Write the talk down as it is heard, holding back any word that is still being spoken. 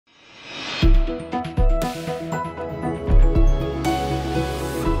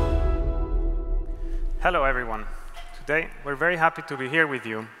Hello, everyone. Today, we're very happy to be here with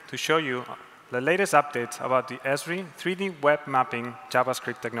you to show you the latest updates about the Esri 3D web mapping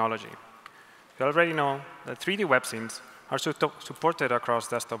JavaScript technology. You already know that 3D web scenes are supported across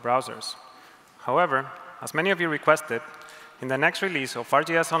desktop browsers. However, as many of you requested, in the next release of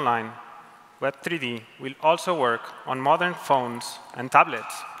ArcGIS Online, Web 3D will also work on modern phones and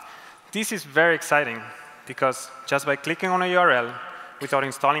tablets. This is very exciting because just by clicking on a URL without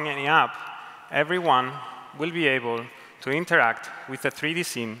installing any app, everyone will be able to interact with a 3D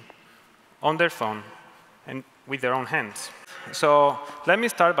scene on their phone and with their own hands. So let me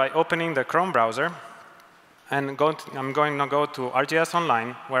start by opening the Chrome browser. And I'm going to go to ArcGIS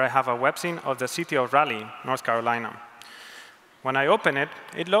Online, where I have a web scene of the city of Raleigh, North Carolina. When I open it,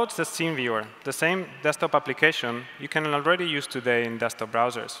 it loads the scene viewer, the same desktop application you can already use today in desktop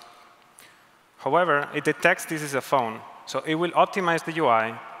browsers. However, it detects this is a phone, so it will optimize the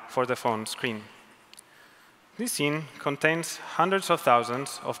UI for the phone screen. This scene contains hundreds of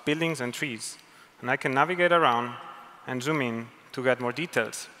thousands of buildings and trees, and I can navigate around and zoom in to get more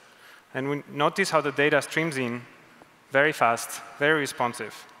details. And we notice how the data streams in very fast, very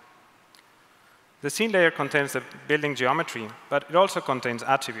responsive. The scene layer contains the building geometry, but it also contains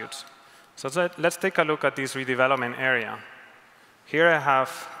attributes. So let's take a look at this redevelopment area. Here I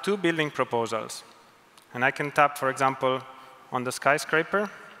have two building proposals. And I can tap, for example, on the skyscraper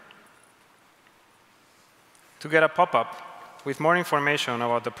to get a pop-up with more information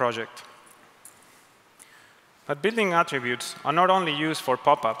about the project. But building attributes are not only used for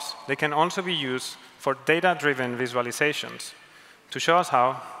pop-ups, they can also be used for data-driven visualizations. To show us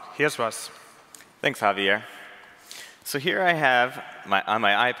how, here's Russ. Thanks, Javier. So here I have, on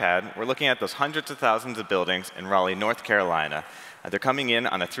my iPad, we're looking at those hundreds of thousands of buildings in Raleigh, North Carolina. They're coming in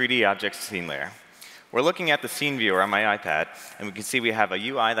on a 3D object scene layer. We're looking at the scene viewer on my iPad, and we can see we have a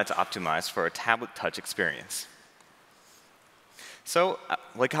UI that's optimized for a tablet touch experience. So,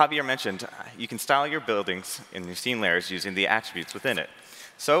 like Javier mentioned, you can style your buildings in your scene layers using the attributes within it.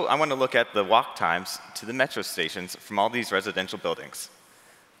 So I want to look at the walk times to the metro stations from all these residential buildings.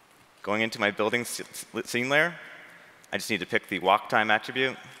 Going into my building scene layer, I just need to pick the walk time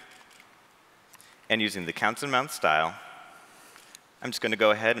attribute. And using the counts and mount style, I'm just going to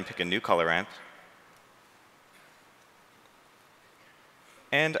go ahead and pick a new color ramp.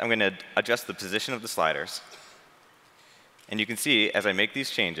 And I'm going to adjust the position of the sliders. And you can see, as I make these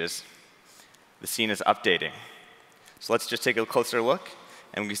changes, the scene is updating. So let's just take a closer look.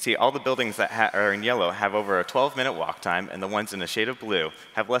 And we can see all the buildings that are in yellow have over a 12-minute walk time, and the ones in a shade of blue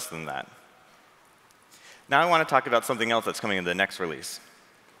have less than that. Now I want to talk about something else that's coming in the next release.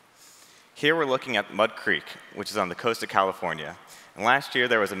 Here we're looking at Mud Creek, which is on the coast of California. And last year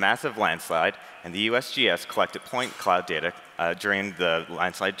there was a massive landslide, and the USGS collected point cloud data during the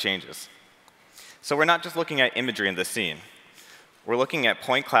landslide changes. So we're not just looking at imagery in the scene. We're looking at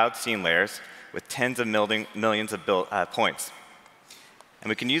point cloud scene layers with tens of millions of points. And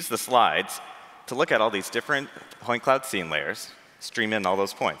we can use the slides to look at all these different point cloud scene layers, stream in all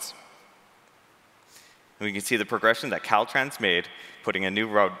those points. And we can see the progression that Caltrans made, putting a new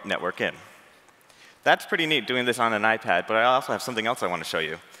road network in. That's pretty neat doing this on an iPad, but I also have something else I want to show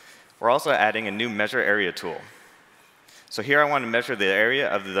you. We're also adding a new measure area tool. So here I want to measure the area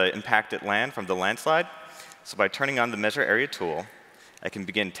of the impacted land from the landslide. So by turning on the measure area tool, I can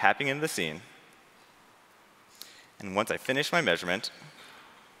begin tapping in the scene. And once I finish my measurement,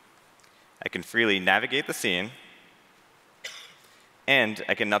 I can freely navigate the scene. And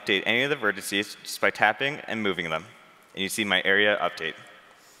I can update any of the vertices just by tapping and moving them. And you see my area update.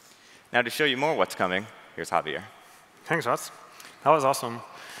 Now to show you more what's coming, here's Javier. Thanks, Russ. That was awesome.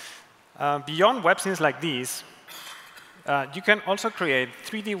 Beyond web scenes like these, you can also create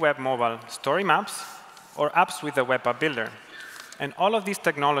 3D web mobile story maps or apps with the web app builder. And all of this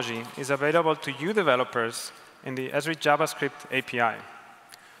technology is available to you developers in the Esri JavaScript API.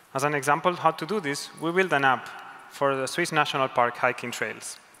 As an example of how to do this, we built an app for the Swiss National Park hiking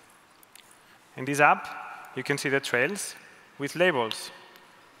trails. In this app, you can see the trails with labels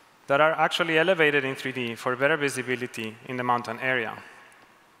that are actually elevated in 3D for better visibility in the mountain area.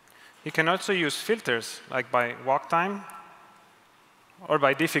 You can also use filters, like by walk time or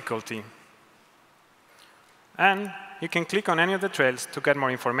by difficulty. And you can click on any of the trails to get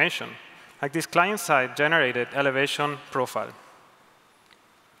more information, like this client-side generated elevation profile,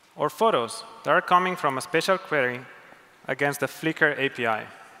 or photos that are coming from a special query against the Flickr API.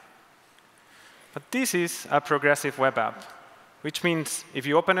 But this is a progressive web app, which means if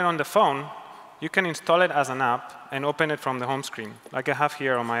you open it on the phone, you can install it as an app and open it from the home screen, like I have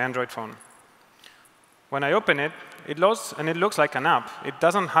here on my Android phone. When I open it, it loads, and it looks like an app. It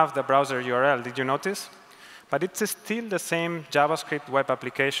doesn't have the browser URL. Did you notice? But it's still the same JavaScript web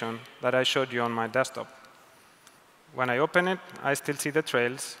application that I showed you on my desktop. When I open it, I still see the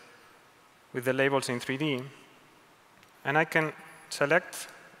trails with the labels in 3D. And I can select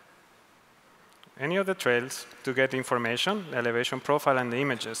any of the trails to get information, the elevation profile, and the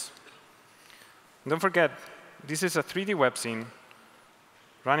images. And don't forget, this is a 3D web scene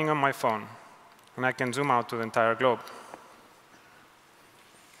running on my phone. And I can zoom out to the entire globe.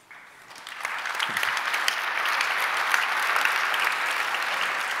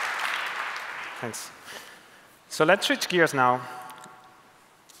 Thanks. So let's switch gears now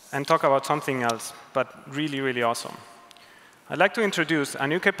and talk about something else, but really, really awesome. I'd like to introduce a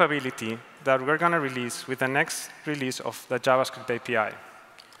new capability that we're going to release with the next release of the JavaScript API,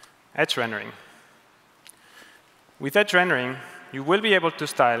 edge rendering. With edge rendering, you will be able to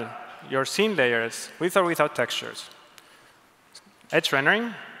style your scene layers with or without textures. Edge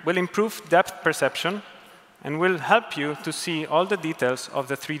rendering will improve depth perception and will help you to see all the details of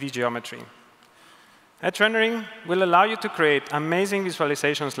the 3D geometry. Edge rendering will allow you to create amazing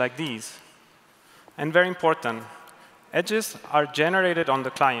visualizations like these. And very important, edges are generated on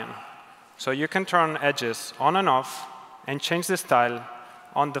the client. So you can turn edges on and off and change the style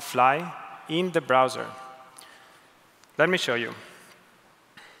on the fly in the browser. Let me show you.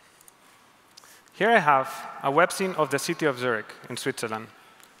 Here I have a web scene of the city of Zurich in Switzerland.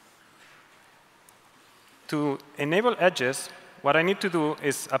 To enable edges, what I need to do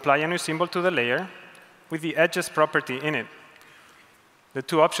is apply a new symbol to the layer with the edges property in it. The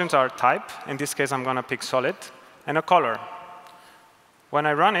two options are type, in this case I'm going to pick solid, and a color. When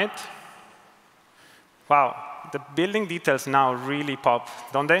I run it, wow, the building details now really pop,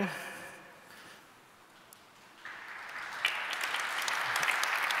 don't they?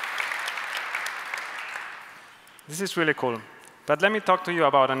 This is really cool. But let me talk to you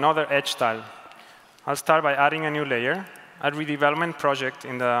about another edge style. I'll start by adding a new layer, a redevelopment project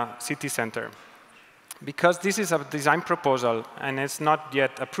in the city center. Because this is a design proposal and it's not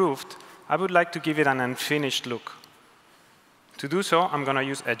yet approved, I would like to give it an unfinished look. To do so, I'm going to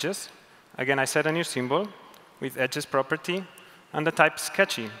use edges. Again, I set a new symbol with edges property and the type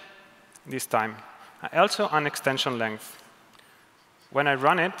sketchy this time. Also an extension length. When I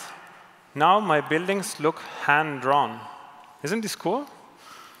run it, now my buildings look hand-drawn. Isn't this cool?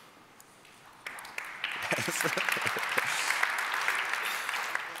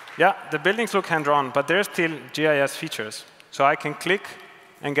 Yeah, the buildings look hand-drawn, but there are still GIS features. So I can click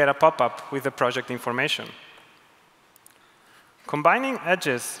and get a pop-up with the project information. Combining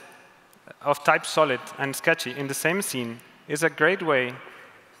edges of type solid and sketchy in the same scene is a great way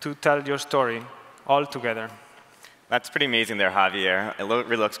to tell your story all together. That's pretty amazing there, Javier. It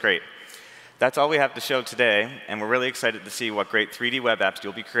really looks great. That's all we have to show today, and we're really excited to see what great 3D web apps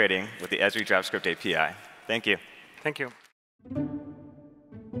you'll be creating with the Esri JavaScript API. Thank you. Thank you.